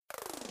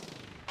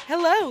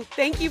Hello,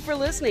 thank you for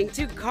listening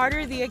to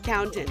Carter the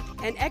Accountant,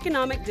 an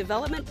economic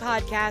development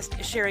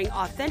podcast sharing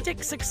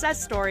authentic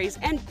success stories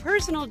and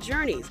personal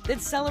journeys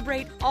that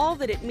celebrate all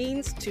that it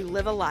means to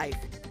live a life.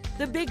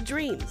 The big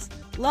dreams,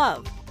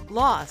 love,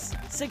 loss,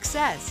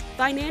 success,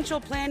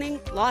 financial planning,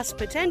 lost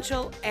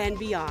potential, and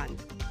beyond.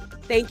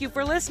 Thank you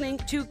for listening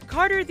to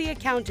Carter the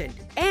Accountant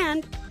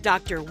and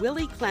Dr.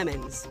 Willie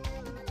Clemons.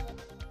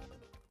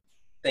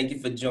 Thank you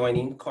for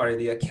joining Coretta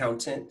the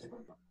Accountant.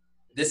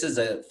 This is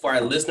for our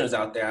listeners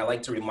out there, I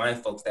like to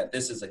remind folks that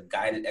this is a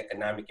guided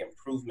economic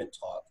improvement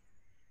talk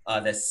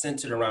that's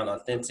centered around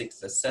authentic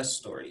success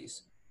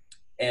stories.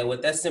 And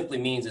what that simply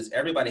means is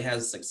everybody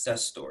has a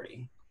success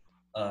story,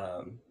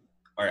 or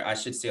I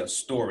should say a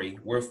story.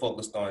 We're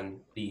focused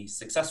on the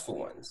successful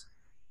ones.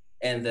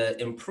 And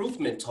the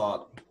improvement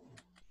talk,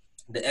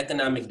 the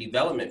economic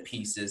development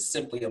piece, is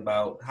simply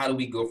about how do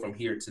we go from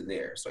here to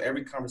there. So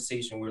every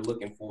conversation we're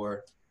looking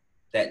for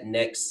that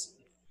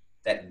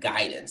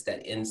guidance,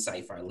 that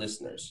insight for our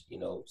listeners. You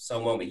know,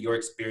 someone with your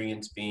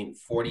experience being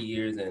 40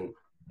 years in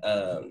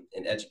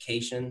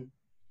education,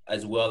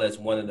 as well as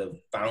one of the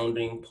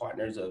founding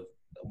partners of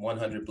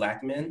 100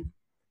 Black Men,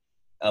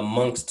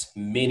 amongst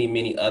many,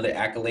 many other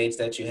accolades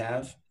that you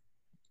have.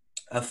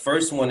 I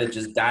first want to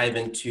just dive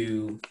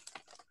into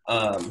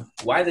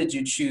why did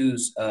you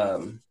choose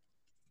to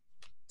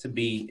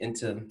be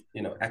into,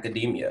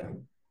 academia?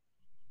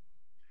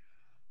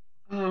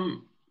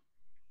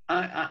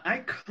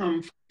 I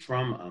come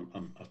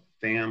from a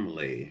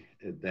family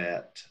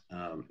that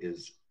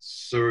is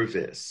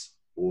service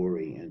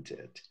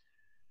oriented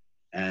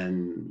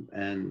and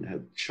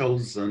have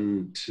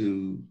chosen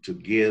to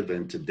give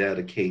and to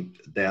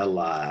dedicate their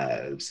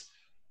lives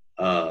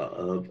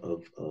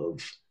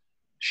of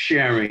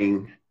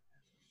sharing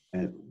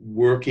and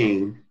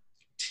working,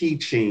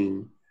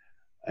 teaching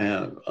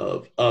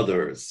of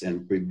others,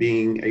 and for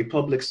being a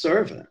public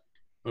servant.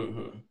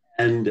 Mm-hmm.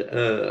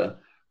 And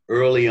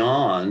early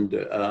on,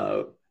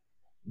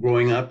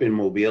 growing up in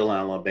Mobile,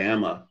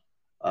 Alabama,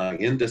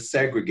 in the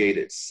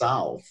segregated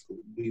South,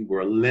 we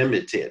were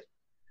limited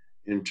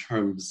in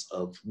terms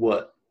of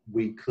what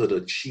we could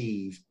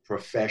achieve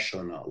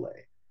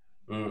professionally.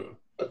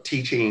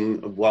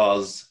 Teaching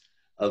was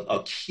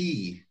a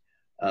key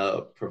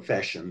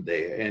profession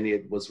there, and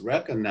it was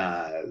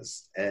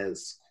recognized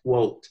as,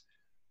 quote,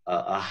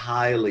 a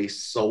highly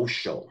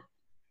social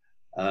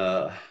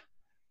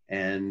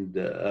and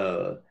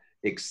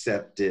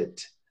accepted.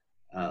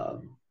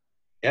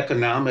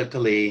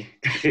 Economically,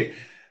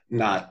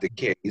 not the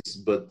case,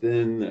 but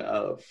then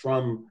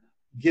from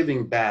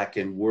giving back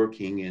and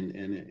working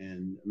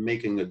and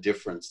making a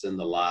difference in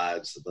the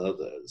lives of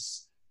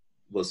others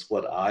was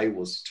what I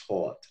was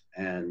taught,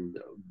 and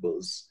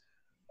was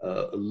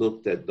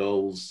looked at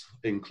those,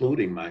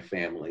 including my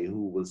family,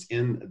 who was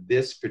in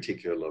this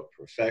particular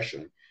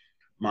profession.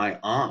 My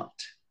aunt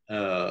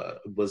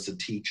was a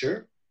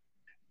teacher.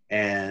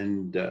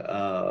 And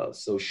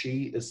so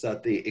she is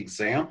at the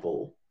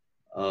example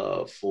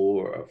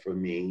for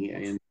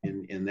me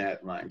in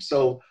that line.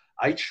 So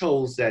I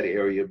chose that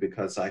area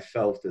because I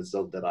felt as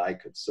though that I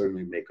could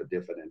certainly make a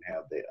difference and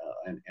have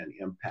an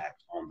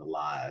impact on the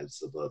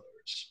lives of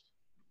others.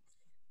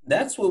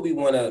 That's what we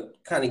want to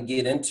kind of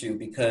get into,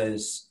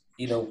 because,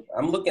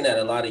 I'm looking at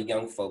a lot of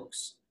young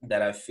folks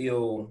that I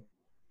feel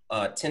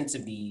tend to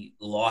be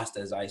lost,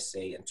 as I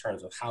say, in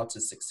terms of how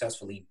to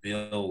successfully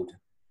build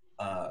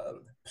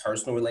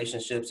personal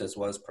relationships as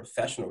well as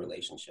professional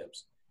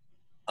relationships.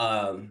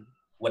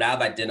 What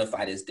I've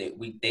identified is that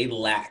they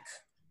lack,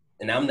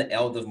 and I'm the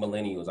elder of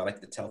millennials. I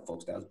like to tell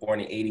folks that I was born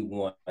in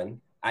 81.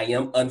 I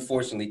am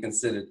unfortunately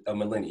considered a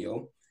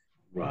millennial,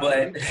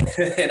 right.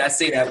 But, and I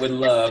say that with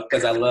love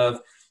because I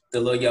love the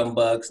little young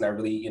bucks, and I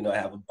really, I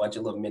have a bunch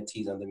of little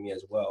mentees under me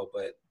as well.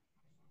 But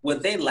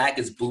what they lack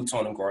is boots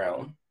on the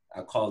ground.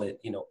 I call it,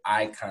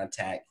 eye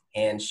contact,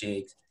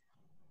 handshakes.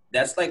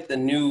 That's like the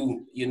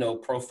new,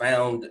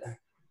 profound,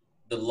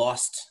 the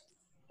lost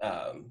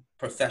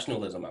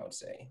professionalism, I would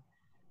say.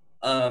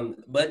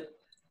 But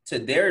to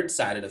their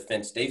side of the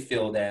fence, they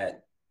feel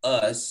that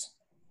us,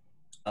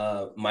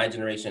 my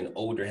generation and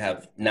older,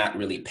 have not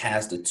really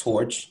passed the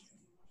torch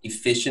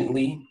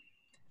efficiently.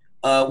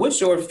 What's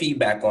your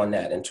feedback on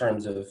that in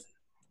terms of,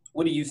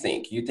 what do you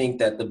think? You think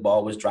that the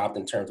ball was dropped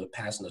in terms of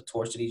passing the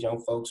torch to these young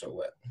folks, or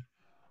what?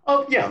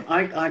 Oh, yeah,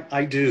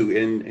 I do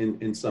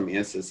in some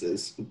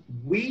instances.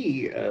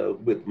 We,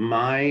 with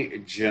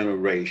my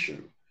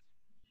generation,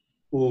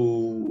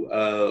 who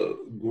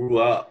grew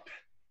up,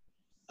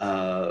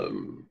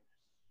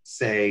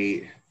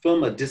 say,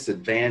 from a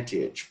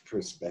disadvantaged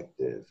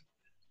perspective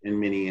in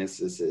many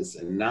instances,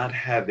 and not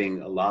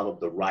having a lot of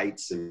the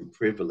rights and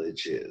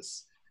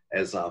privileges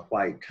as our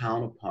white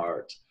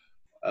counterparts,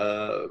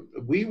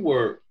 we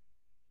were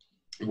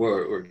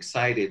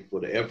excited for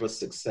whatever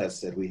success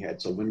that we had.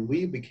 So when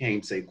we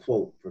became, say,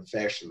 quote,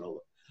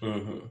 professional,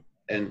 mm-hmm.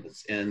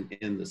 and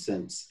in the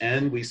sense,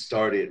 and we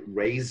started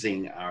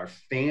raising our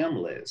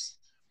families,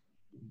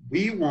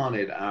 we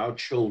wanted our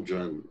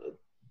children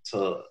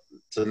to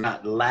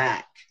not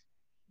lack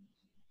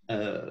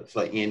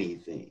for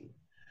anything.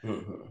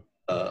 Mm-hmm.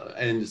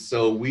 And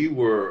so we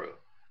were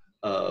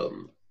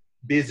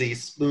busy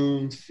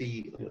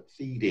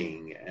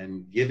feeding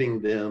and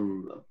giving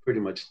them pretty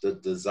much the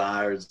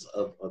desires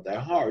of their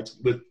hearts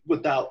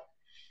without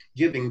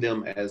giving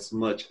them as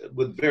much,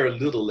 with very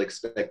little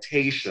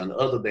expectation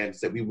other than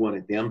that we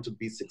wanted them to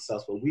be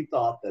successful. We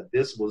thought that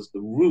this was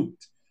the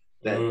route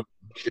that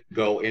should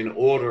go in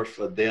order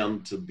for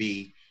them to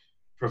be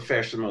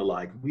professional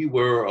like we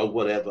were, or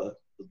whatever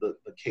the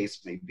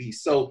case may be.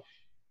 So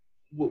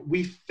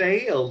we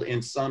failed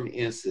in some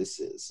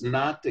instances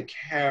not to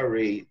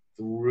carry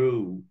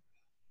through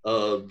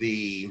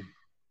the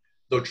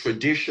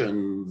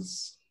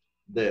traditions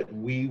that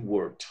we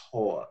were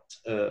taught,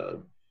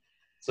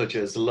 such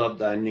as love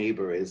thy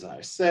neighbor as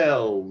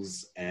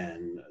ourselves,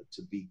 and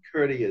to be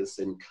courteous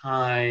and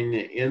kind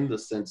in the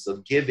sense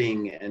of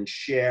giving and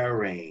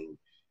sharing.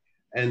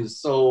 And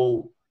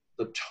so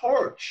the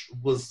torch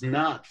was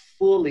not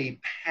fully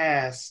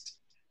passed.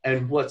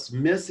 And what's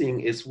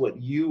missing is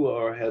what you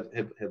have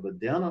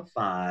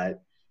identified,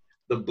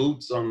 the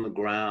boots on the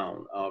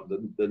ground,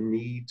 the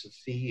need to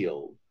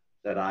feel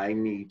that I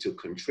need to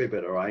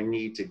contribute, or I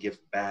need to give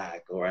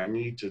back, or I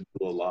need to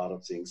do a lot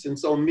of things. And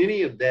so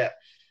many of that,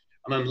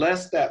 and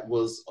unless that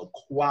was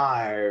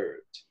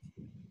acquired,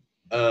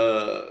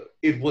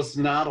 it was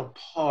not a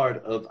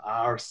part of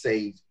our,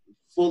 say,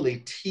 fully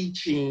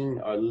teaching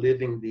or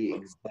living the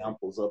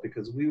examples of,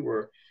 because we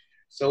were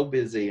so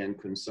busy and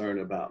concerned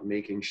about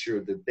making sure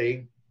that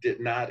they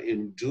did not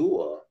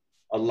endure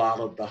a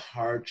lot of the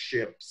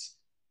hardships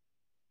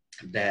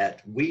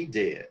that we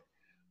did.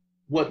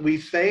 What we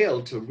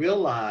failed to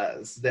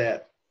realize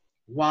that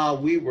while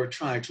we were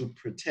trying to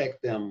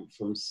protect them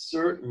from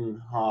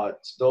certain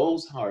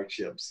those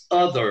hardships,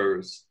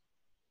 others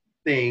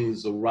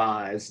things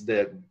arise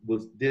that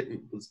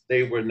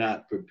they were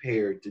not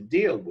prepared to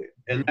deal with.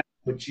 And that's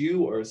what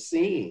you are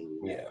seeing.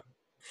 Yeah.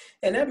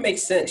 And that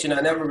makes sense.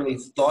 I never really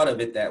thought of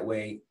it that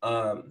way.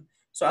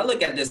 So I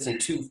look at this in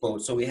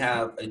twofold. So we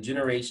have a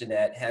generation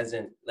that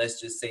hasn't,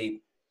 let's just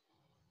say,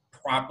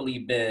 properly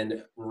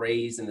been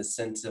raised in the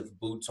sense of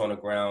boots on the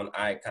ground,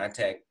 eye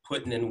contact,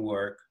 putting in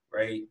work,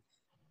 right?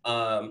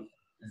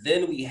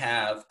 Then we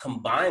have,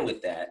 combined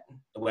with that,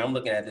 the way I'm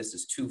looking at this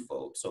is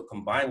twofold. So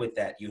combined with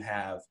that, you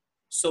have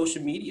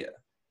social media,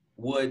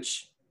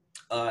 which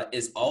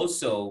is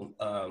also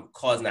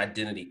causing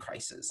identity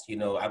crisis.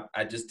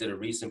 I just did a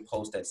recent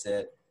post that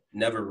said,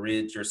 never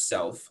rid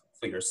yourself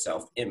for your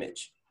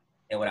self-image.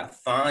 And what I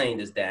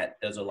find is that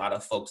there's a lot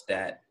of folks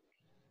that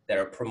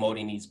are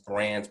promoting these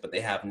brands, but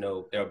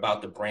they're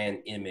about the brand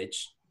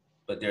image,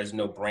 but there's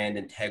no brand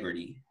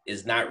integrity.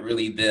 It's not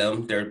really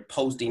them. They're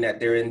posting that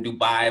they're in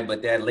Dubai,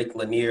 but they're at Lake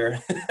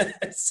Lanier.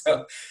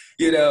 So,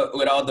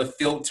 with all the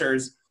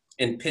filters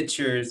and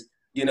pictures,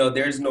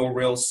 there's no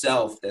real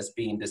self that's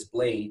being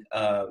displayed.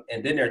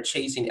 And then they're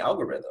chasing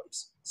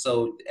algorithms.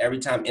 So every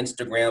time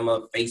Instagram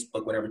or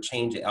Facebook, whatever,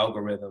 change the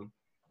algorithm,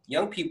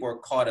 young people are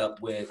caught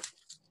up with,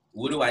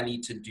 what do I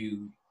need to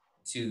do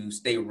to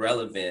stay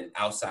relevant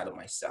outside of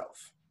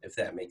myself, if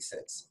that makes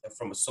sense,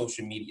 from a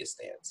social media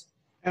stance.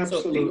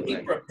 Absolutely. So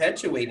keep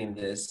perpetuating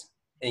this.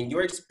 In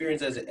your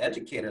experience as an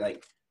educator,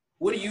 like,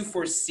 what do you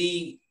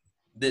foresee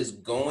this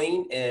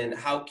going, and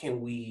how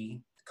can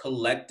we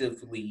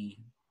collectively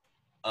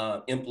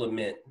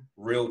implement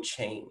real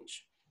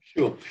change?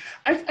 Sure.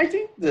 I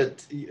think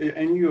that,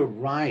 and you're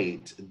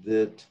right,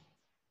 that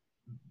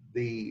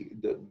the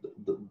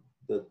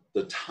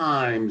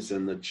times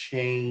and the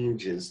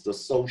changes, the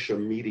social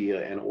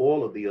media and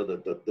all of the other,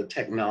 the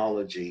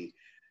technology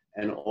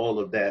and all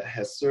of that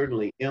has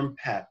certainly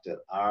impacted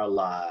our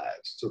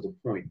lives to the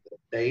point that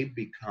they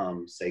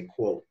become, say,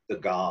 quote, the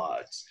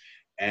gods,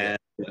 and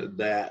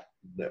that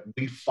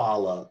we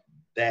follow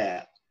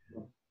that.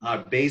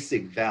 Our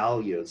basic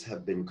values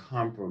have been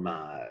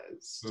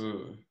compromised.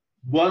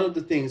 One of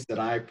the things that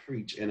I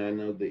preach, and I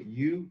know that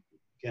you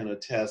can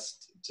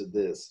attest to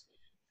this,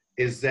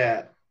 is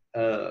that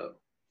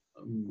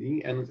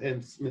me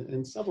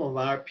and several of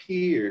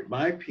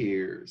my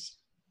peers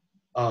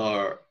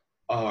are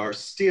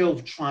still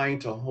trying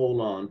to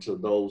hold on to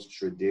those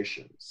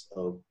traditions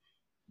of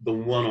the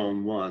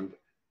one-on-one.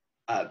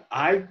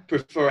 I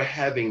prefer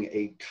having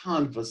a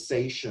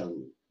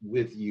conversation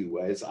with you.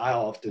 As I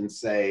often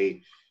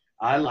say,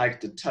 I like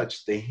to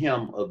touch the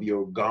hem of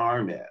your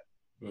garment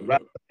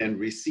rather than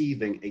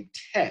receiving a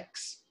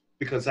text,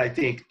 because I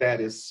think that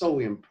is so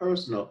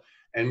impersonal.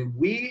 And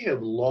we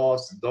have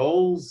lost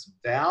those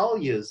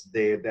values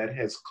there that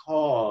has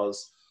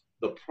caused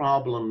the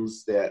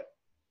problems that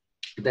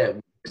we're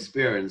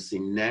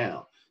experiencing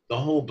now. The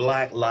whole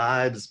Black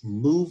Lives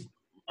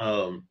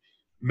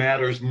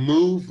Matters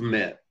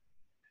movement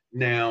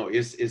now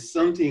is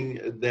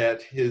something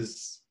that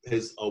has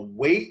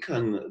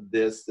awakened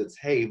this, that's,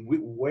 hey,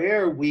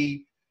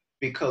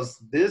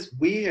 because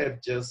we have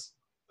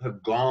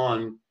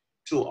gone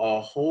to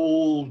a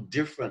whole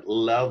different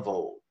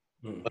level.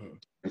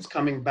 It's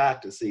coming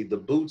back to see the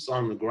boots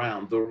on the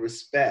ground, the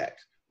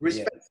respect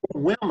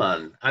for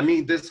women. I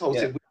mean, this whole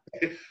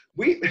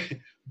we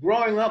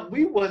growing up,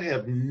 we would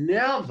have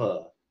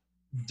never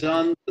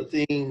done the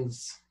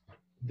things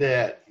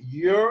that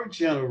your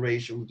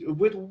generation,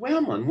 with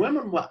women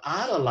were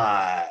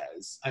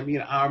idolized. I mean,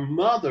 our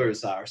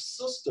mothers, our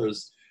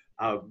sisters,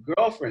 our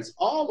girlfriends,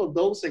 all of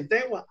those things,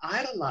 they were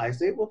idolized.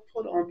 They were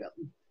put on,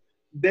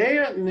 they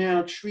are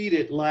now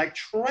treated like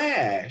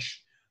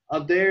trash.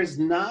 There's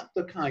not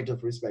the kind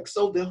of respect.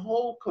 So the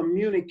whole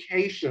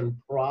communication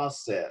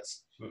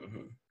process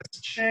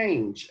has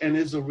changed. And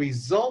as a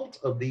result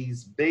of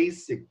these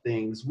basic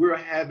things, we're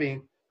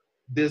having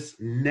this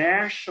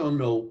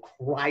national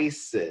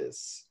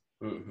crisis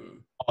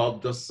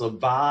of the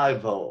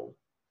survival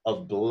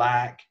of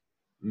Black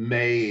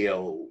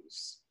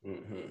males,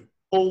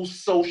 whole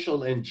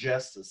social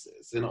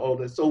injustices and all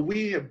that. So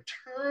we have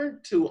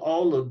turned to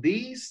all of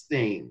these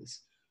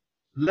things,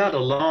 let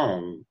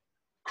alone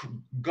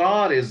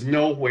God is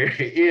nowhere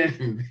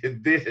in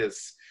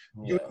this.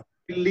 You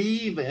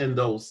believe in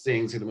those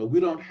things anymore. We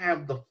don't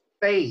have the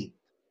faith,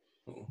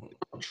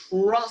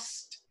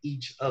 trust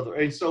each other.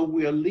 And so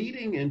we're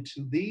leading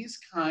into these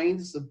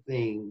kinds of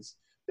things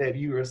that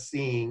you are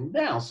seeing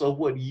now. So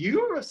what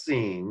you are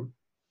seeing,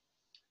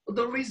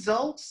 the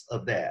results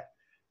of that.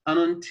 And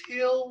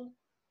until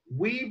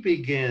we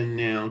begin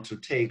now to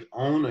take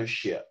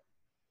ownership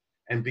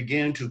and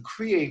begin to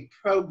create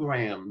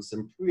programs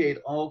and create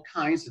all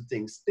kinds of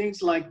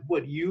things like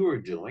what you are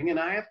doing. And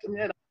I have to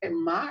admit, I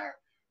admire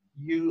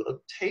you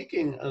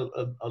taking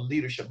a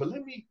leadership, but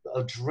let me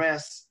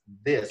address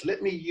this.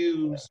 Let me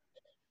use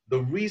the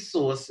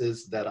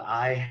resources that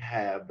I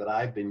have, that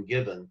I've been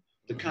given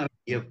to kind of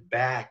give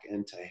back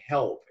and to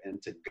help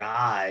and to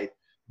guide.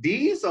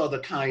 These are the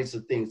kinds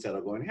of things that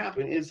are going to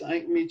happen. As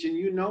I mentioned,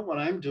 you know what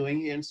I'm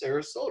doing here in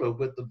Sarasota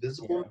with the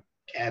Visible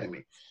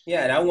Academy.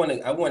 Yeah, and I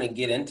want to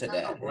get into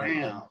that.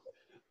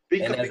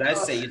 And as I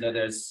say, you know,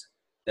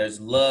 there's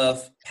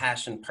love,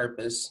 passion,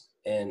 purpose,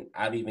 and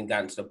I've even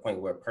gotten to the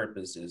point where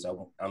purpose is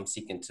I'm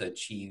seeking to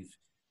achieve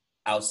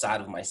outside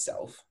of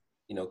myself.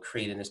 You know,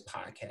 creating this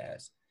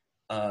podcast.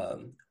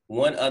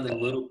 One other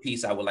little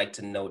piece I would like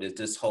to note is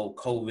this whole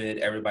COVID.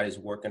 Everybody's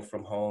working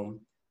from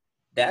home.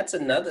 That's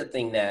another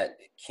thing that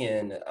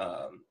can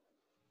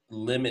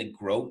limit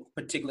growth,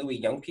 particularly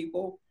with young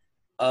people.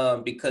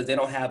 Because they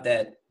don't have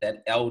that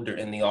elder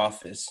in the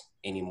office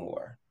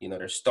anymore. You know,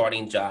 they're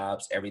starting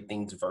jobs,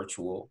 everything's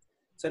virtual.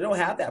 So they don't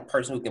have that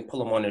person who can pull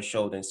them on their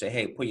shoulder and say,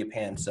 hey, pull your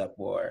pants up,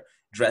 or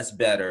dress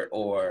better,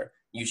 or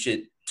you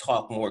should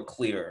talk more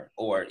clear,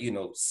 or, you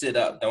know, sit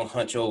up, don't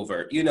hunch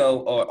over, you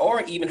know,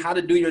 or even how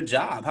to do your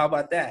job. How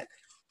about that?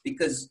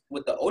 Because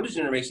what the older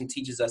generation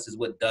teaches us is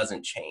what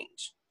doesn't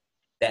change,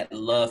 that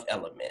love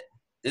element.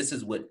 This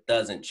is what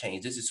doesn't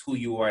change. This is who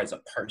you are as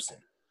a person,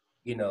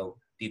 you know,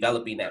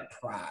 developing that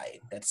pride,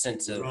 that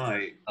sense of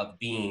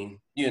being,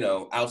 you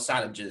know,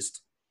 outside of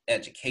just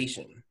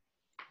education.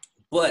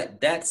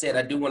 But that said,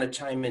 I do want to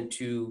chime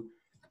into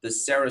the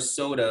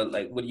Sarasota,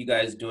 like what are you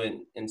guys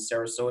doing in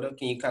Sarasota?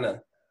 Can you kind of,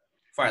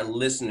 for our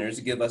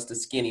listeners, give us the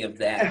skinny of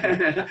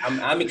that?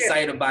 I'm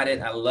excited about it.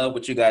 I love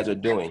what you guys are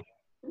doing.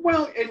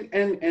 Well,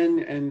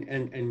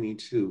 and me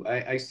too.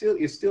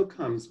 It still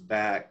comes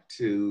back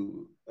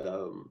to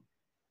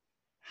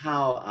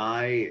how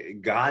I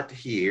got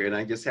here, and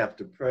I just have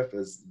to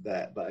preface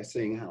that by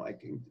saying how I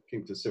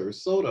came to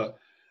Sarasota.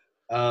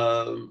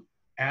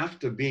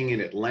 After being in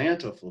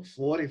Atlanta for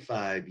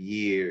 45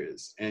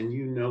 years, and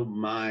you know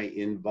my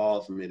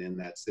involvement in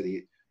that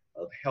city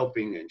of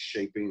helping and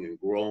shaping and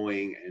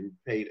growing and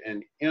played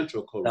an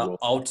integral role. The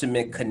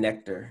ultimate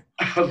connector.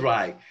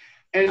 Right.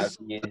 And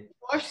so the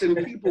question,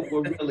 people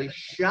were really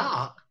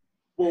shocked.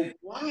 Well,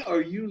 why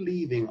are you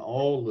leaving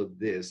all of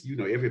this? You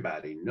know,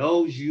 everybody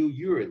knows you.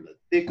 You're in the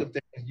thick of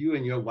things. You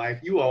and your wife,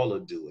 you all are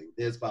doing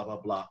this, blah, blah,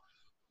 blah.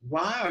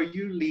 Why are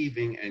you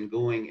leaving and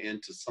going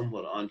into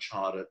somewhat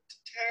uncharted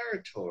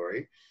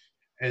territory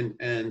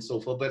and so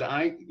forth? But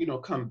I, you know,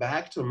 come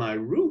back to my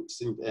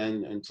roots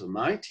and to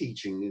my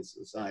teaching,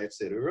 as I had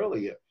said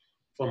earlier,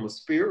 from a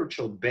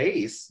spiritual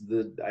base,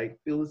 that I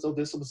feel as though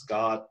this was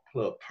God's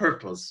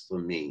purpose for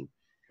me.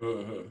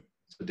 So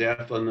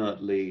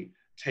definitely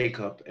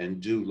take up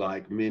and do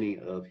like many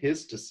of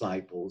his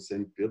disciples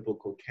and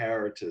biblical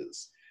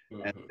characters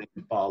and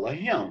follow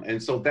him.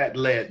 And so that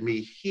led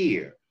me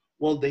here.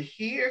 Well, the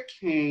here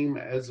came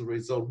as a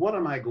result. What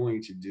am I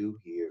going to do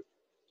here?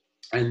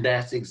 And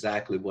that's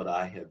exactly what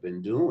I have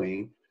been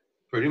doing.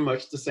 Pretty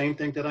much the same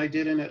thing that I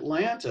did in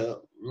Atlanta,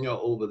 you know,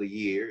 over the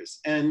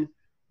years. And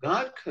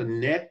God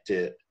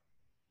connected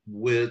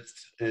with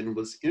and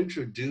was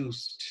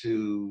introduced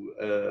to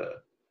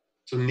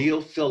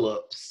Neil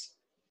Phillips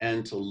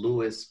and to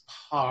Lewis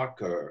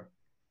Parker,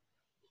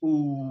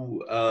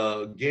 who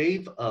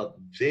gave up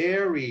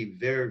very,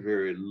 very,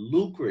 very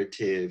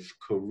lucrative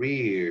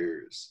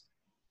careers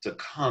to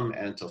come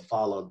and to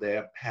follow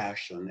their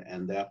passion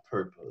and their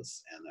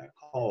purpose and their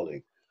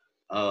calling.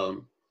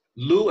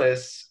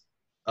 Lewis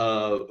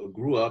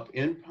grew up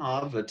in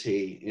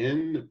poverty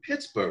in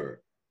Pittsburgh,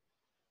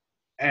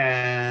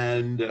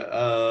 and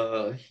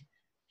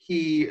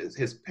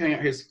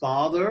his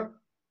father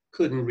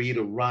couldn't read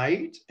or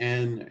write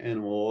and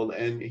all,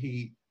 and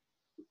he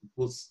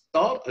was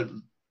thought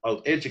of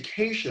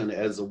education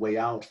as a way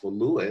out for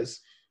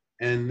Lewis,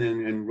 and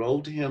then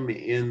enrolled him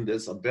in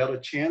this A Better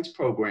Chance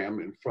program.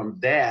 And from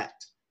that,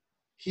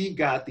 he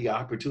got the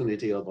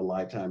opportunity of a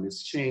lifetime.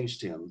 It's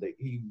changed him. That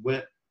he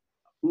went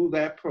through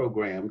that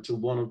program to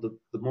one of the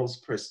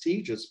most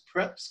prestigious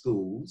prep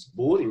schools,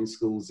 boarding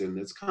schools in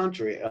this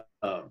country,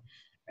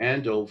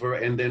 Andover.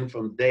 And then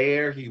from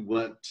there, he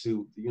went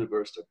to the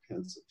University of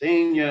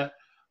Pennsylvania,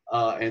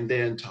 and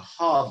then to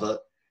Harvard.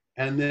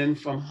 And then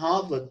from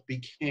Harvard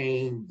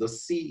became the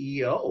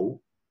CEO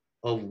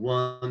of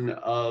one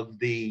of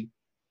the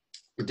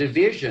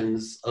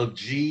divisions of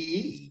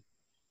GE.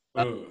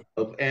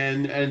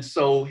 And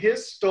so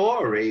his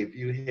story, if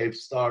you have,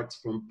 starts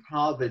from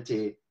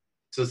poverty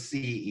to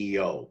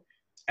CEO.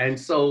 And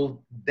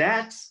so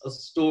that's a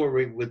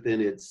story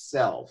within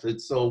itself. And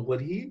so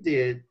what he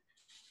did,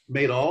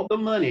 made all the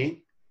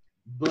money,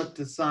 but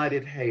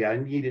decided, hey, I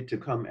needed to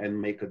come and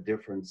make a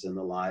difference in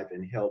the life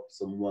and help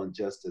someone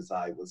just as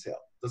I was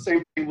helped. The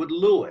same thing with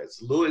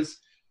Lewis. Lewis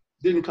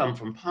didn't come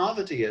from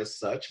poverty as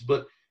such,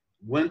 but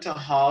went to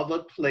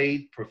Harvard,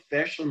 played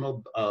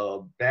professional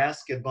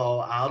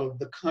basketball out of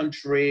the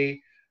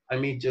country. I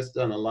mean, just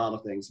done a lot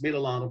of things, made a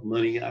lot of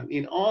money. I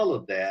mean, all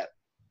of that.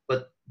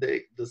 But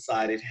they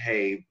decided,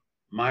 hey,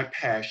 my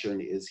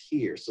passion is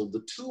here. So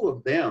the two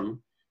of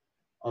them,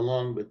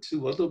 along with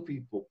two other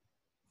people,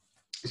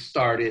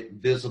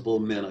 started Visible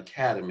Men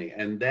Academy.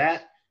 And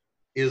that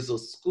is a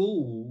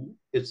school,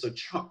 it's a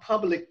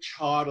public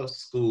charter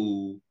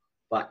school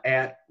for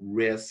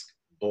at-risk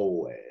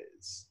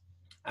boys.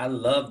 I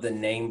love the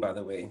name, by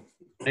the way.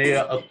 They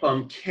are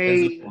from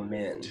K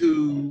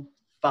to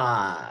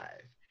 5.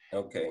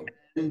 Okay.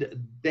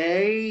 And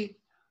they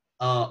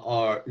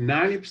are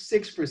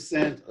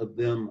 96% of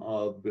them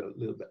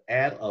live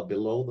at or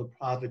below the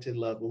poverty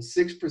level.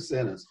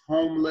 6% is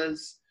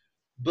homeless,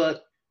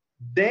 but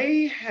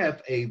they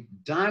have a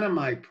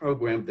dynamite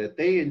program that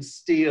they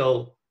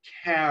instill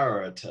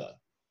character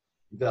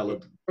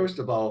develop. First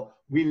of all,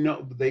 we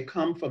know they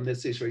come from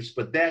this situation,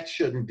 but that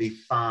shouldn't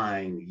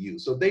define you.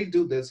 So they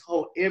do this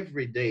whole,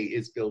 every day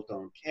is built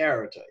on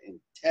character,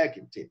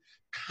 integrity,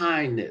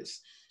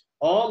 kindness,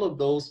 all of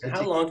those. And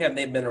how long have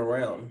they been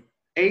around?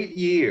 8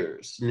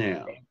 years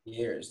now. 8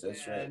 years,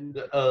 that's right. And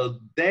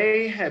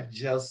they have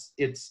just,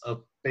 it's a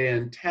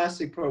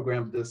fantastic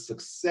program. The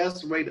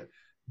success rate,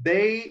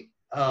 they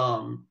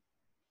are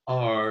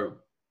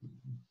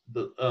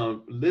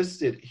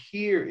listed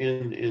here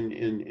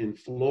in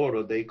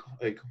Florida. They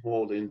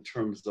call in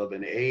terms of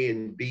an A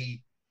and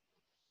B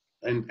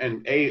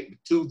and A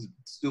to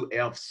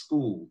F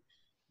school.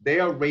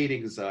 Their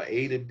ratings are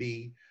A to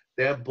B.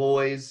 Their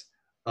boys,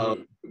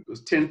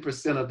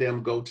 10% of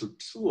them go to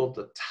two of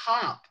the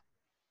top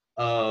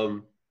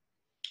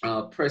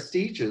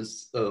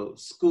prestigious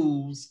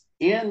schools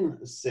in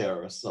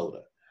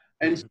Sarasota.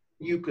 And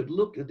you could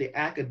look at the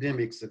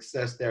academic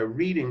success, their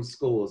reading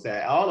scores,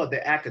 all of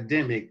the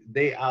academic,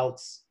 they a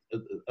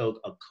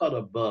cut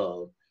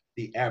above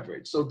the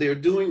average. So they're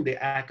doing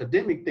the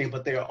academic thing,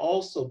 but they're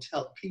also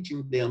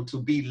teaching them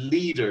to be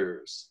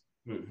leaders.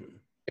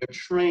 They're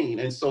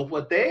trained. And so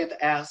what they've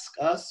asked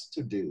us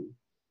to do,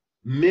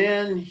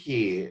 men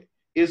here,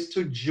 is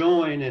to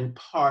join and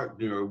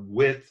partner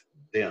with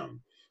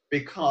them,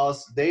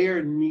 because they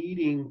are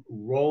needing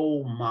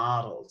role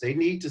models. They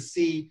need to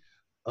see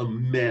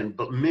men,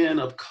 but men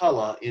of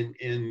color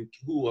in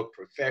who are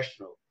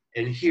professional,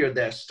 and hear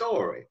their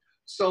story.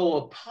 So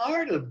a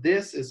part of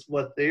this is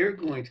what they're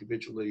going to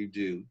eventually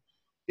do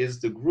is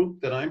the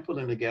group that I'm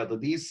putting together,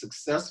 these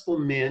successful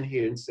men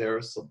here in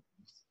Sarasota,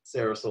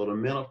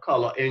 men of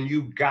color, and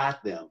you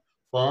got them,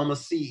 former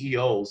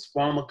CEOs,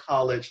 former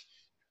college,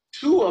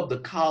 two of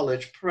the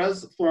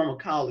former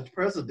college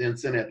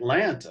presidents in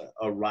Atlanta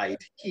are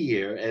right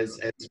here as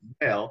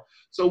well.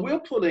 So we're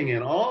putting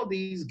in all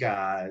these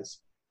guys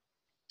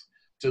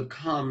to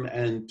come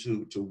and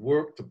to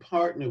work, to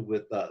partner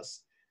with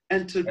us,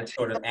 and to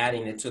sort of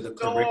adding it to the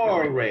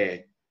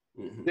curriculum.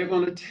 They're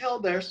going to tell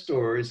their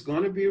story. It's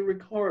going to be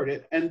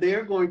recorded, and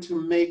they're going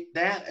to make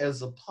that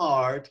as a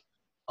part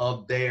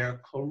of their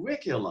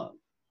curriculum,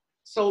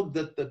 so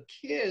that the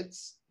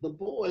kids, the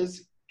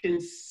boys,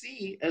 can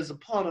see as a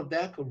part of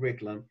that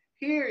curriculum.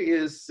 Here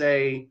is,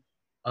 say,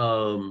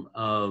 Sam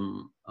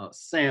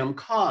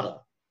Carter,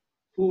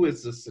 who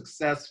is a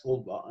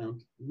successful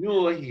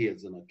entrepreneur. He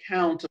is an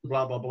accountant,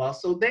 blah, blah, blah.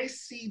 So they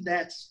see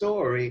that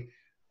story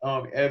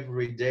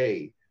every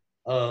day.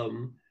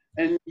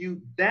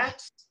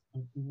 That's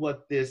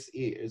what this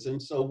is.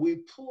 And so we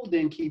pulled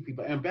in key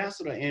people.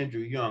 Ambassador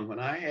Andrew Young, when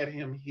I had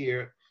him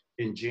here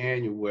in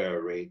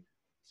January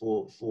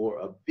for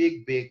a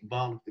big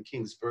Martin Luther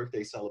King's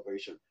birthday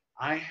celebration,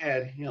 I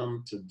had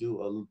him to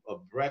do a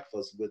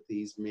breakfast with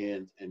these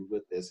men and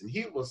with this. And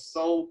he was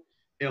so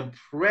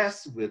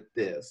impressed with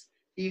this.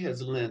 He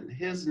has lent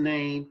his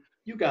name.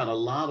 You got a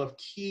lot of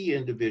key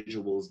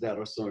individuals that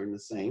are saying the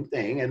same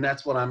thing. And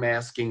that's what I'm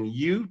asking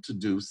you to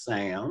do,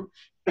 Sam,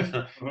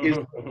 is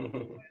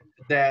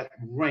that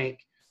rank,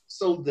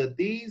 so that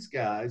these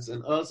guys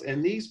and us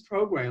and these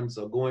programs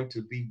are going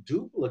to be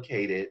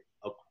duplicated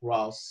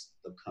across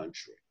the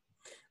country.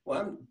 Well,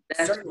 I'm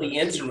That's certainly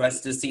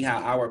interested to see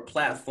how our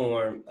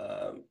platform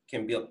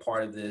can be a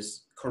part of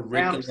this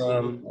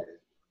curriculum,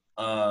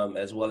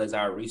 as well as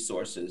our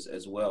resources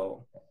as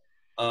well.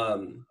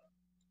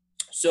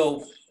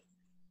 So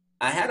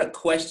I had a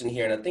question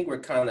here, and I think we're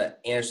kind of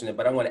answering it,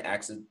 but I want to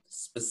ask it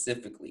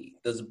specifically.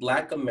 Does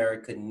Black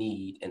America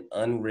need an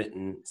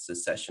unwritten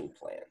secession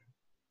plan?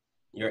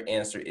 Your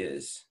answer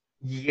is?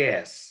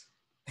 Yes.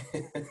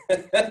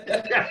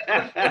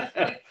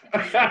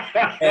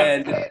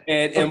 and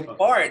in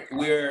part,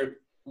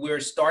 we're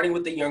starting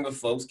with the younger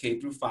folks, K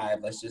through 5.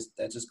 Let's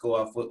just go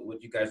off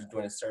what you guys are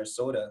doing in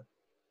Sarasota,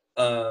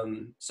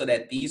 so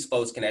that these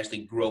folks can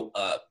actually grow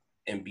up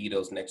and be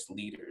those next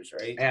leaders,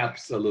 right?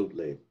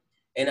 Absolutely.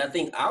 And I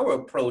think our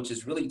approach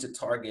is really to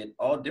target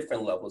all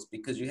different levels,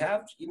 because you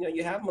have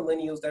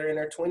millennials that are in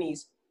their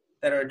 20s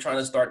that are trying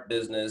to start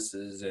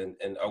businesses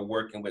and are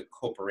working with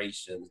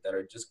corporations that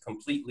are just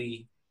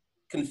completely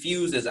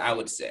confused, as I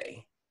would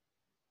say,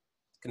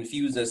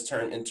 confused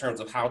in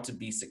terms of how to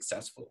be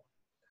successful,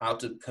 how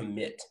to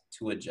commit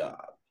to a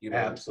job. You know?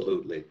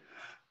 Absolutely.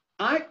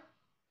 I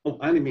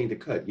didn't mean to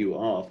cut you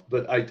off,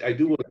 but I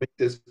do want to make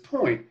this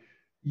point.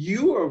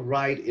 You are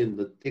right in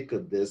the thick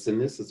of this,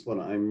 and this is what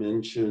I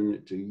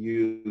mentioned to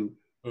you.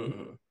 Mm-hmm.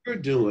 What you're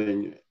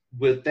doing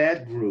with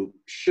that group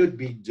should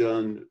be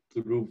done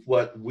through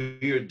what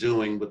we're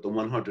doing with the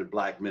 100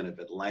 Black Men of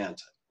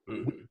Atlanta.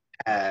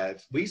 Mm-hmm.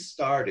 We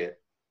started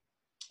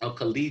a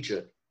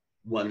collegiate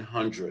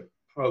 100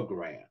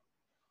 program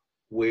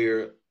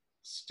where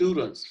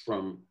students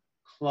from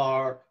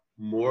Clark,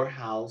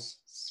 Morehouse,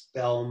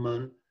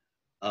 Spelman,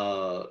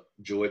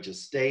 Georgia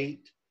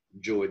State,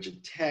 Georgia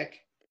Tech,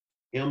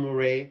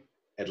 Emory,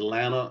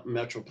 Atlanta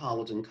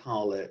Metropolitan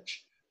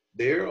College,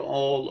 they're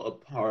all a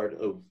part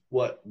of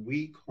what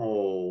we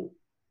call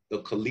the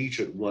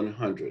Collegiate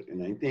 100.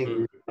 And I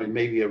think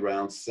maybe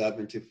around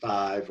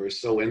 75 or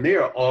so, and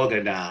they're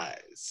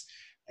organized.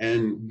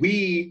 And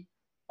we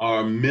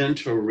are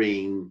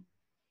mentoring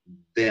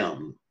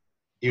them,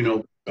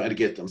 try to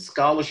get them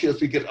scholarships.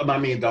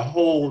 The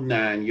whole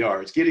 9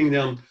 yards, getting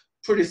them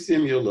pretty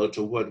similar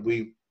to what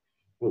we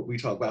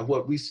talk about,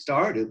 what we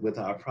started with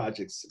our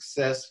Project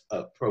Success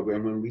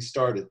program when we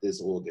started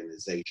this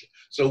organization.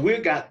 So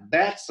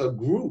that's a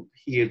group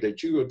here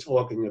that you were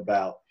talking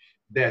about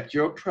that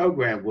your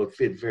program would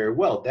fit very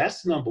well.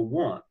 That's number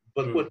one.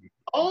 But what we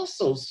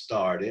also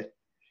started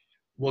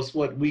was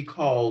what we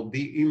call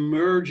the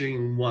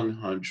Emerging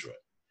 100.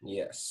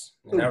 Yes,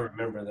 and I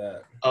remember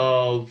that.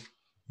 Of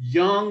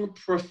young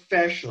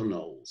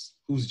professionals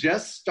who's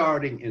just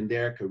starting in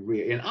their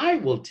career. And I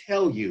will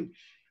tell you,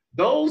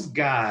 those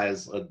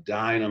guys are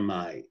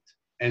dynamite,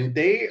 and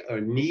they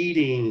are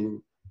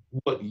needing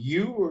what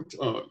you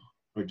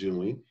are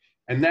doing.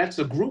 And that's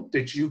a group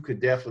that you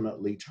could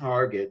definitely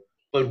target.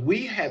 But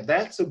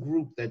that's a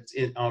group that's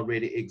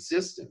already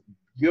existent.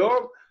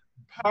 Your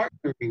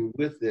partnering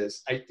with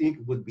this, I think,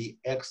 would be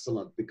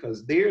excellent,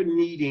 because they're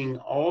needing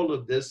all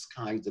of this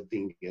kinds of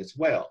thing as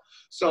well.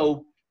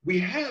 So we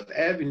have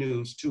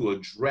avenues to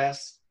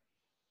address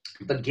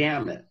the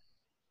gamut.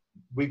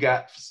 We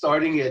got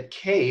starting at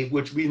K,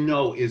 which we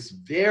know is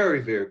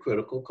very, very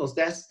critical, because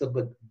that's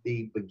the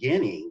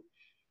beginning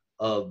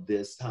of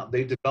this. How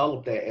they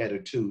develop their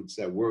attitudes,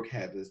 their work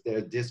habits,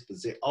 their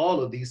disposition.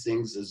 All of these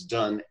things is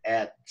done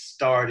at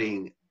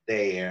starting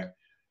there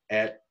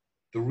at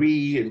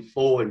 3 and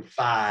 4 and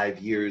 5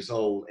 years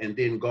old, and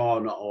then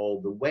gone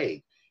all the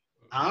way.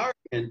 Our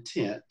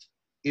intent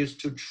is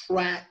to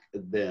track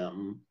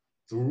them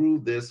through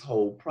this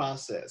whole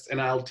process.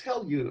 And I'll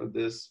tell you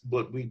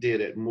what we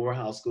did at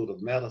Morehouse School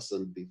of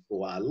Medicine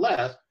before I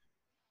left,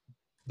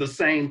 the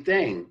same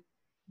thing.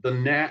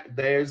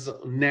 There's a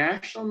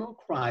national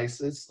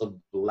crisis of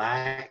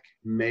Black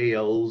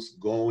males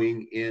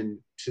going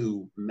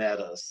into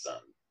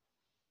medicine.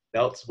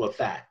 That's what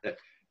fact.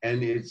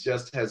 And it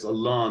just has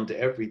alarmed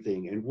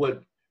everything. And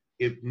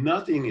if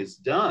nothing is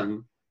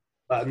done,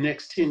 by the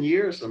next 10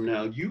 years from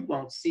now, you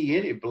won't see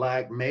any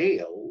Black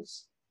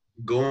males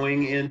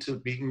going into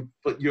being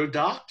your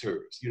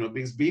doctors,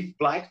 be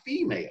Black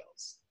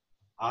females.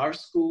 Our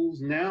schools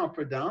now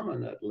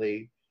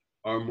predominantly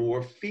are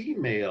more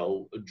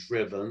female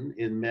driven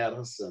in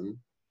medicine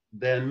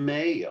than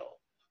male.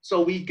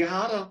 So we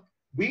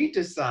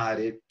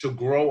decided to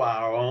grow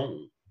our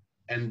own.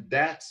 And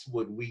that's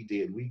what we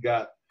did. We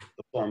got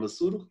the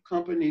pharmaceutical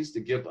companies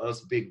to give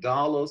us big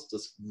dollars to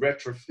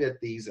retrofit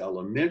these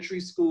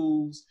elementary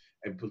schools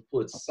and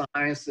put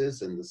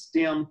sciences and the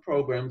STEM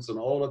programs and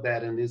all of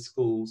that in these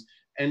schools,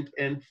 and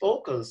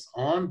focus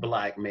on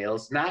Black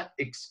males, not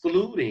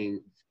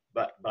excluding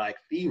Black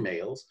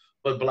females,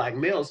 but Black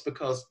males,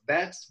 because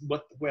that's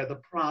where the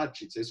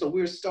projects is. So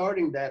we're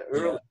starting that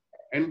early,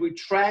 and we're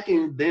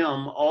tracking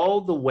them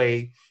all the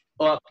way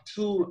up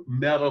to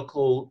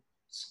medical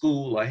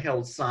school or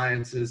health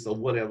sciences or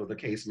whatever the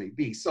case may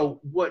be.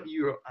 So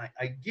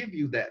I give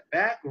you that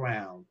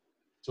background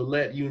to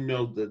let you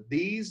know that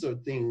these are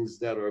things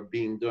that are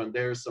being done.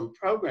 There are some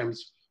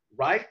programs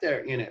right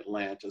there in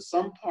Atlanta,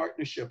 some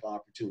partnership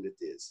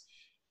opportunities.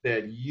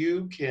 that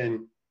you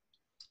can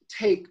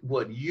take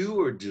what you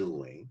are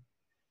doing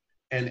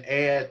and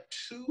add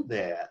to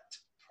that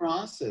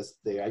process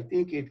there. I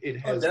think it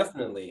has. Oh,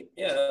 definitely.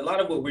 Yeah, a lot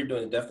of what we're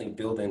doing is definitely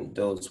building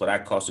those, what I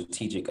call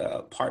strategic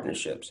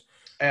partnerships.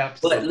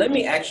 Absolutely. But let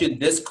me ask you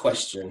this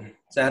question.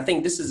 So I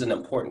think this is an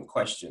important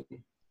question.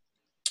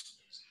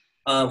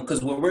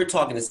 Because what we're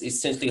talking is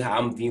essentially how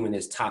I'm viewing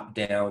this top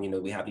down. You know,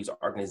 we have these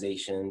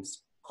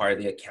organizations, Carter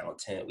the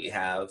Accountant. We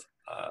have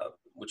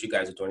what you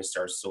guys are doing at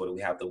Sarasota.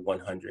 We have the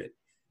 100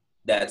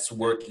 that's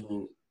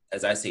working,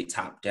 as I say,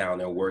 top down.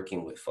 They're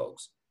working with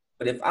folks.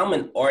 But if I'm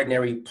an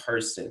ordinary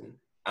person,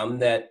 I'm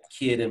that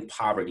kid in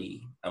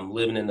poverty, I'm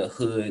living in the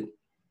hood,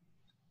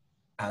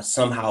 I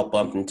somehow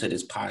bumped into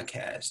this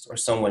podcast or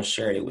someone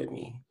shared it with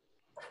me.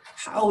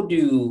 How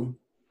do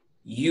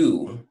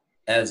you,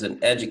 as an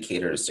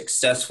educator, a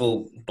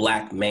successful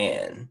Black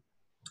man,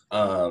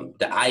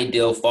 the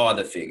ideal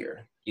father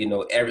figure, you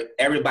know,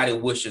 everybody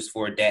wishes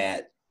for a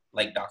dad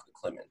like Dr.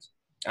 Clemons.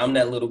 I'm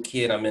that little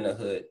kid, I'm in the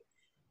hood.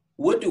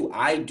 What do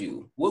I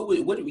do?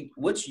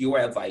 What's your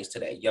advice to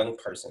that young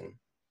person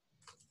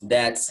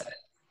that's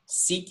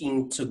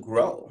seeking to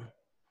grow?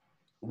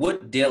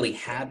 What daily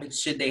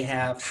habits should they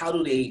have? How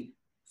do they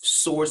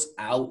source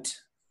out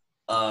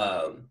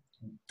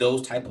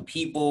those type of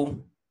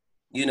people?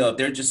 You know, if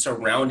they're just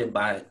surrounded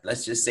by,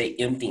 let's just say,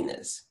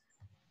 emptiness.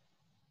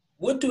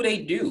 What do they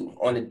do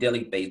on a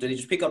daily basis? Do they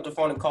just pick up the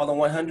phone and call the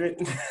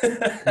 100?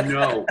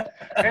 No.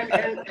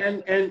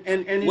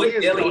 And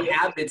what daily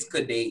habits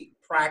could they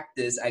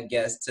practice, I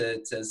guess,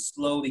 to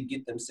slowly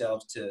get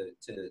themselves to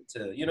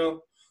you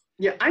know?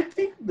 Yeah, I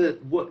think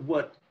that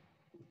what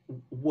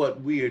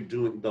we are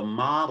doing, the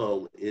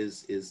model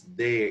is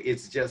there.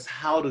 It's just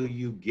how do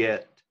you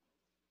get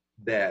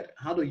that,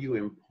 how do you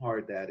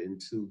impart that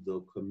into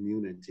the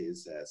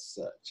communities as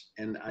such?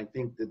 And I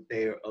think that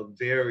there are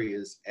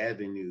various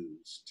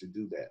avenues to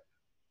do that.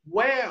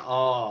 Where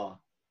are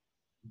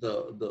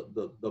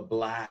the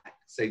Black,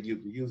 say you're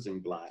using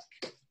Black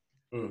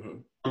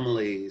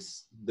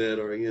families that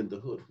are in the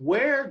hood?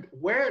 Where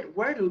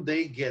do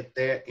they get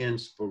their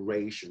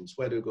inspirations?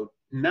 Where to go?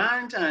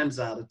 9 times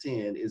out of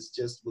 10,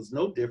 was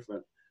no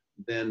different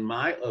than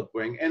my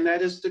upbringing, and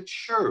that is the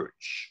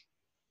church.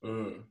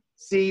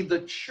 See, the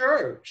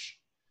church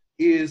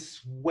is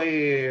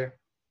where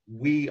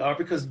we are,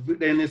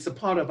 and it's a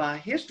part of our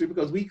history,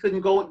 because we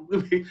couldn't go,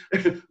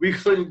 we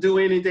couldn't do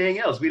anything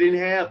else. We didn't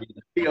have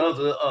the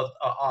other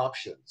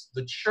options.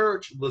 The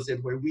church was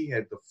where we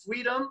had the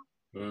freedom,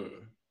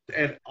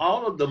 and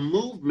all of the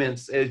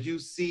movements, as you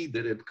see,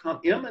 that have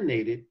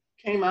emanated,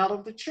 came out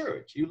of the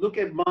church. You look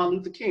at Martin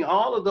Luther King,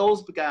 all of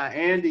those guys,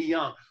 Andy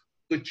Young,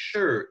 the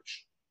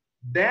church.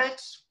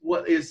 That's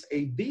what is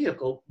a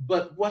vehicle.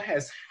 But what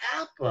has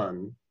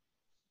happened,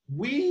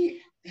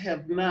 we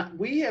have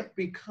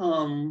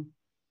become,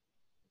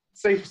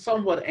 say,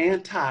 somewhat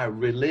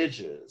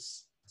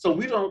anti-religious. So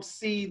we don't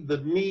see the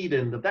need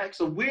in the back.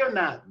 So we're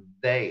not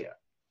there.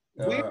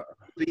 We're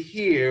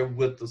here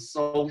with the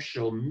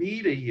social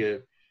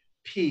media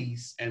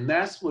piece, and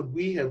that's what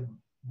we have.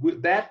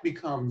 That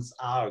becomes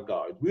our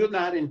guard. We're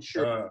not in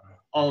church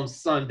on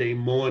Sunday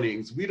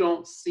mornings. We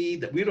don't see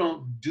that. We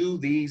don't do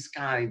these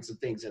kinds of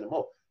things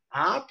anymore.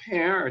 Our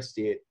parents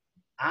did.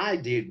 I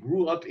did.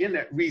 Grew up in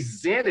that.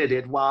 Resented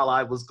it while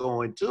I was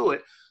going through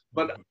it.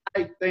 But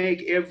I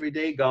thank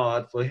everyday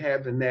God for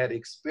having that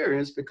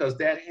experience, because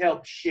that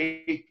helped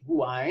shape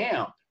who I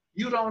am.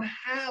 You don't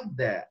have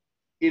that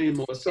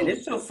anymore. So and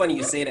it's so funny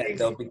you say that,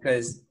 though,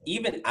 because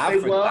even I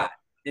forgot.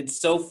 It's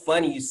so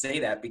funny you say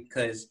that,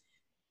 because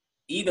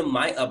even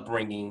my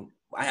upbringing,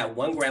 I had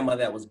one grandmother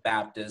that was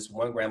Baptist,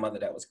 one grandmother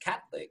that was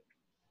Catholic.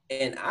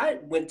 And I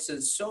went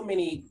to so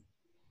many,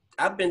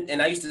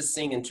 and I used to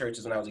sing in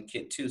churches when I was a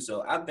kid too.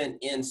 So I've been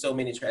in so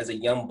many as a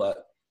young buck,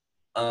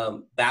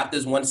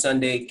 Baptist one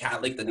Sunday,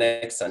 Catholic the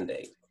next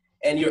Sunday.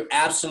 And you're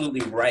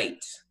absolutely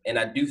right. And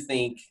I do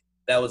think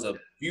that was a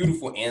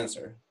beautiful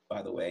answer,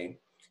 by the way,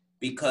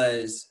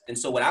 because, and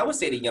so what I would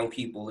say to young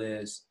people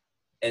is,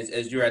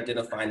 as you're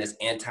identifying as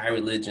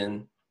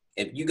anti-religion,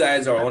 if you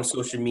guys are on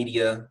social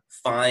media,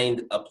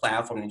 find a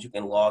platform that you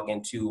can log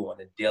into on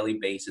a daily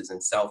basis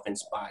and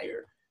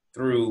self-inspire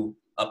through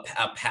a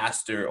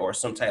pastor or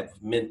some type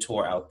of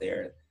mentor out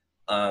there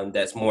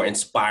that's more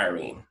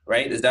inspiring,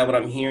 right? Is that what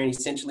I'm hearing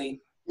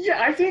essentially?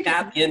 Yeah, I think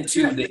tap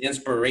into the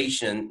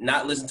inspiration,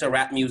 not listen to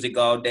rap music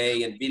all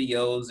day and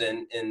videos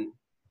and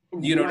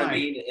you know what I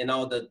mean, and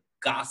all the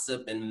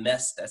gossip and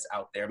mess that's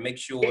out there. Make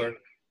sure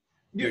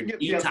you're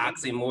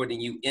detoxing more than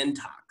you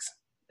intox.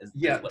 Is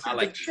what I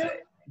like to say.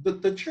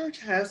 But the church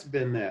has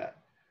been that,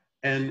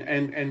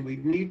 and we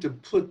need to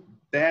put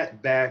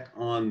that back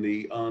on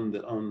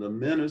the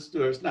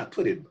ministers. Not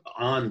put it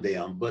on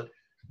them, but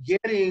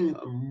getting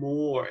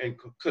more and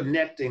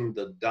connecting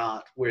the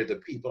dot where the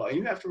people are. And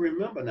you have to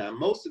remember now,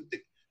 most of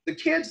the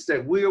kids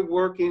that we're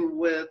working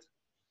with,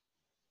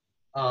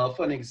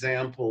 for an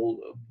example,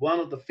 one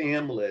of the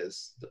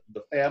families,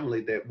 the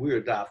family that we're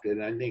adopted,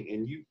 and I think,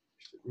 and you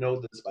know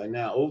this by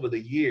now, over the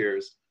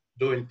years,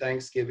 during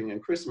Thanksgiving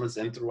and Christmas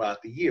and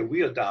throughout the year,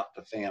 we adopt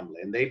a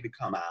family and they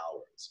become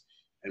ours.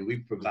 And we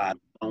provide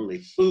not only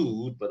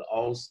food, but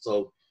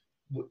also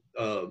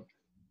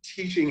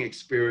teaching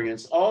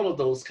experience, all of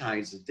those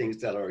kinds of things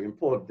that are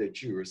important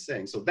that you were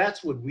saying. So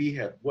that's what we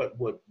have, what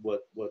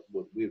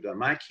we've done.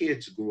 My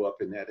kids grew up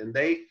in that, and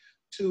they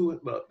too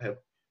have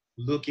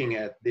looking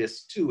at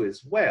this too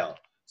as well.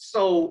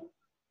 So,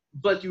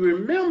 but you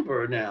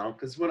remember now,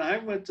 because when I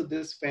went to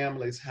this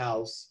family's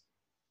house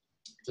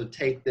to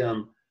take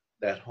them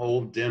that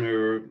whole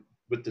dinner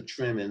with the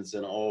trimmings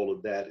and all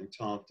of that and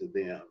talk to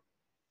them,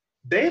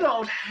 they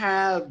don't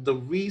have the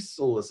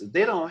resources.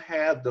 They don't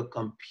have the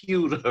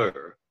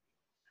computer.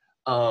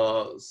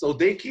 So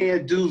they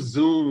can't do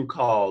Zoom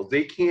calls.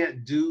 They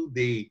can't do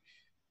the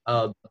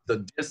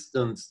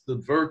distance, the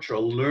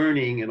virtual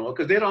learning and all,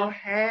 because they don't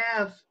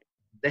have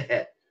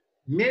that.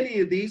 Many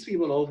of these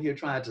people over here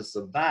trying to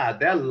survive,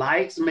 their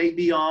lights may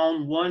be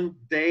on one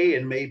day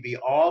and may be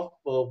off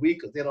for a week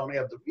because they don't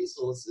have the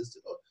resources to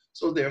go.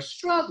 So they're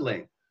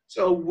struggling.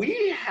 So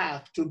we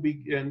have to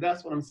be, and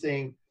that's what I'm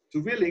saying,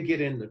 to really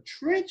get in the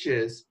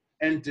trenches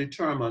and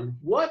determine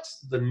what's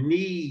the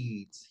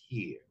needs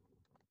here.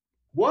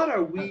 What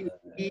are we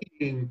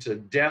needing to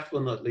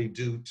definitely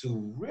do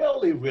to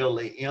really,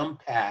 really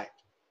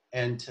impact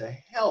and to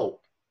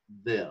help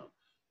them?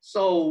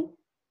 So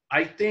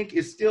I think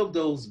it's still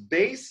those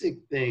basic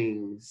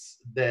things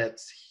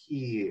that's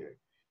here.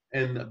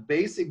 And the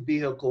basic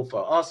vehicle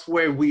for us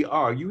where we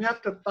are, you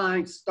have to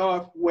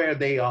start where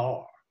they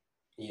are.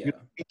 Yeah.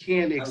 You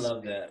can't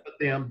expect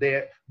them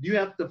there. You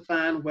have to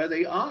find where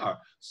they are.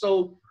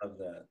 So,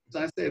 as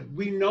I said,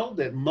 we know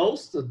that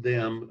most of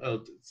them,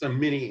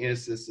 many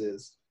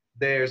instances,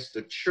 there's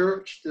the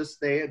church that's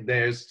there,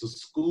 there's the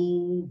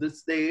school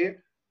that's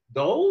there.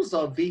 Those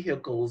are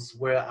vehicles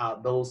where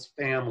those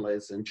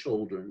families and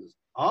children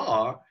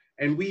are,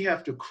 and we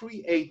have to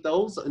create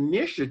those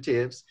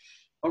initiatives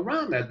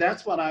around that.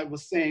 That's what I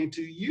was saying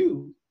to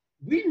you.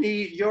 We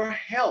need your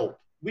help.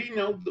 We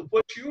know that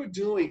what you're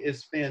doing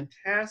is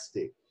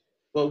fantastic,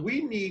 but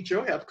we need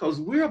your help because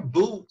we're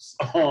boots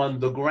on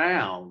the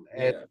ground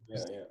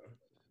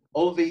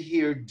over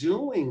here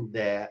doing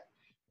that.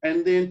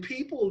 And then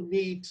people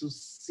need to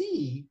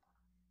see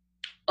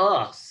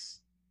us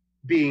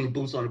being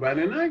boots on the ground.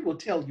 And I will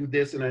tell you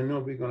this, and I know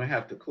we're going to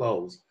have to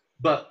close,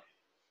 but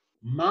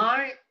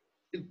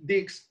the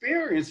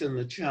experience and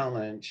the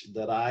challenge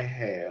that I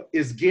have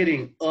is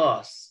getting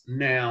us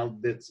now,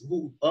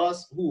 who are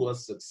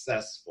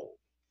successful,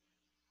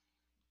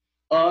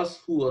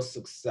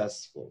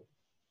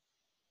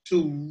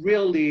 to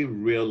really,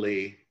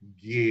 really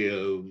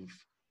give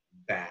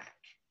back.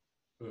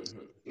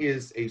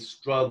 Is a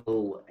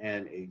struggle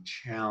and a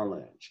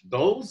challenge.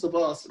 Those of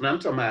us, and I'm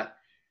talking about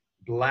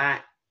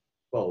Black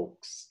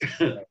folks,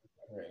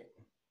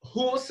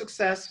 who are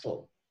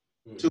successful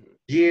to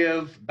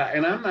give back,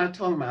 and I'm not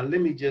talking about, let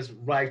me just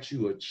write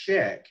you a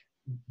check,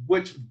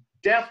 which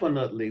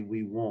definitely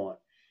we want,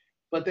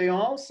 but they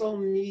also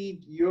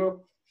need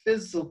your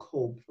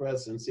physical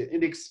presence,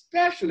 and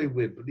especially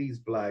with these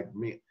Black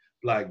men,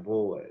 Black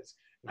boys.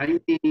 I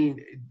mean,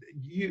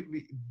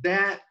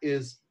 that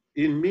is,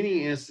 in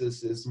many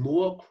instances,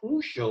 more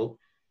crucial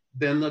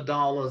than the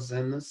dollars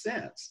and the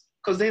cents,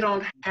 because they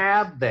don't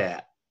have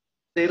that.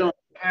 They don't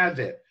have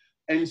it.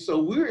 And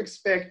so we're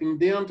expecting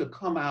them to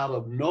come out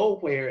of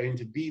nowhere and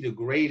to be the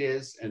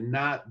greatest and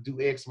not do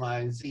X, Y,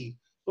 and Z.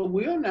 But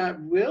we're not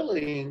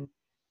willing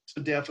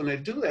to definitely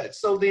do that.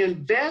 So the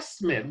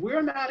investment,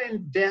 we're not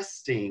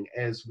investing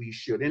as we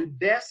should.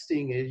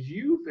 Investing, as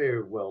you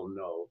very well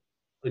know,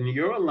 in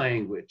your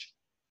language,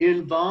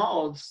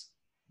 involves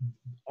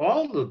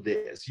all of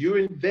this. You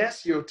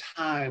invest your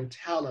time,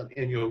 talent,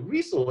 and your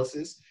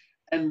resources,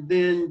 and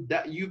then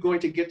that you're going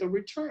to get the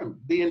return.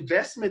 The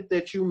investment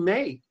that you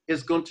make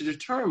is going to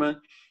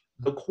determine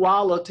the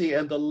quality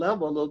and the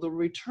level of the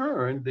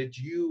return that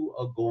you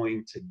are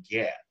going to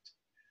get.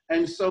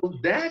 And so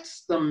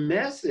that's the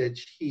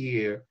message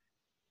here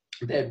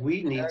that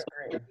we need.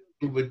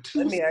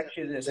 Let me ask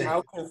you this.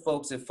 How can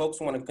folks, if folks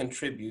want to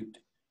contribute,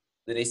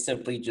 do they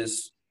simply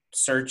just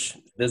search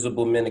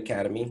Visible Men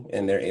Academy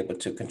and they're able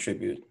to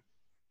contribute?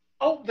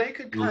 Oh, they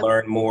could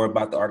learn more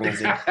about the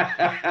organization.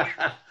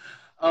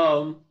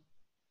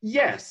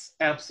 Yes,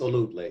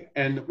 absolutely.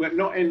 And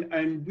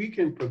we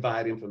can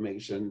provide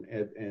information,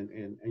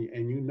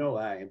 and you know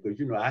I am, because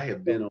you know I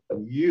have been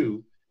on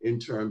you in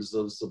terms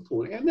of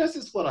support, and this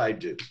is what I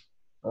do.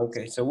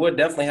 Okay, so we'll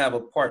definitely have a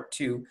part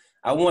 2.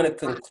 I want to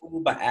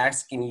conclude by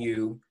asking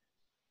you,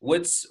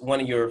 what's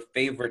one of your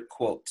favorite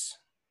quotes?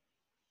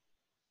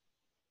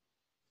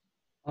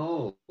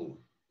 Oh.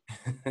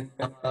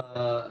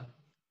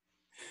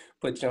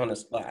 Put you on the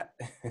spot.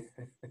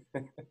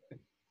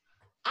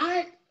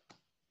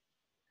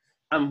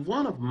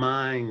 One of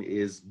mine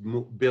is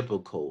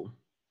biblical.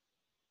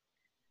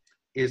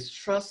 Is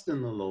trust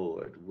in the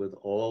Lord with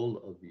all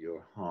of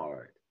your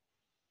heart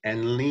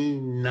and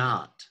lean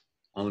not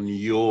on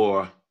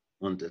your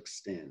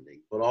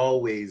understanding, but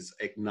always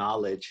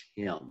acknowledge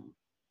him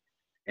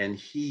and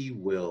he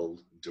will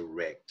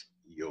direct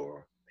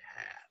your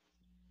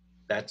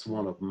That's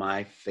one of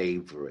my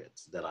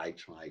favorites that I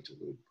try to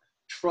do.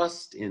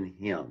 Trust in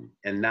him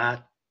and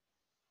not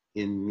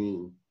in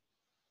me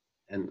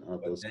and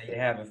others. There you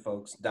have it,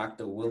 folks.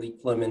 Dr. Willie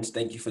Clemons,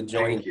 thank you for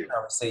joining Thank you. the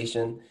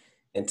conversation.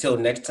 Until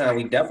next time,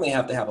 we definitely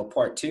have to have a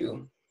part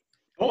 2.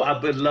 Oh, I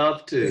would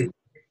love to.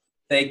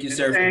 Thank you,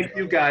 sir. Thank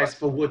you guys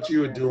for what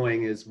you're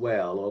doing as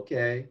well,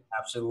 okay?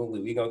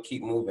 Absolutely. We're going to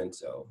keep moving,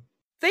 so.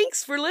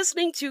 Thanks for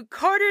listening to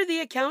Carter the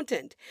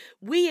Accountant.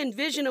 We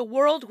envision a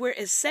world where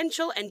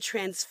essential and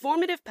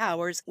transformative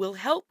powers will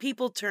help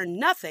people turn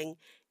nothing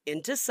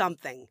into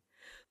something.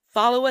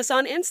 Follow us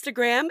on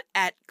Instagram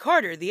at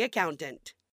Carter the Accountant.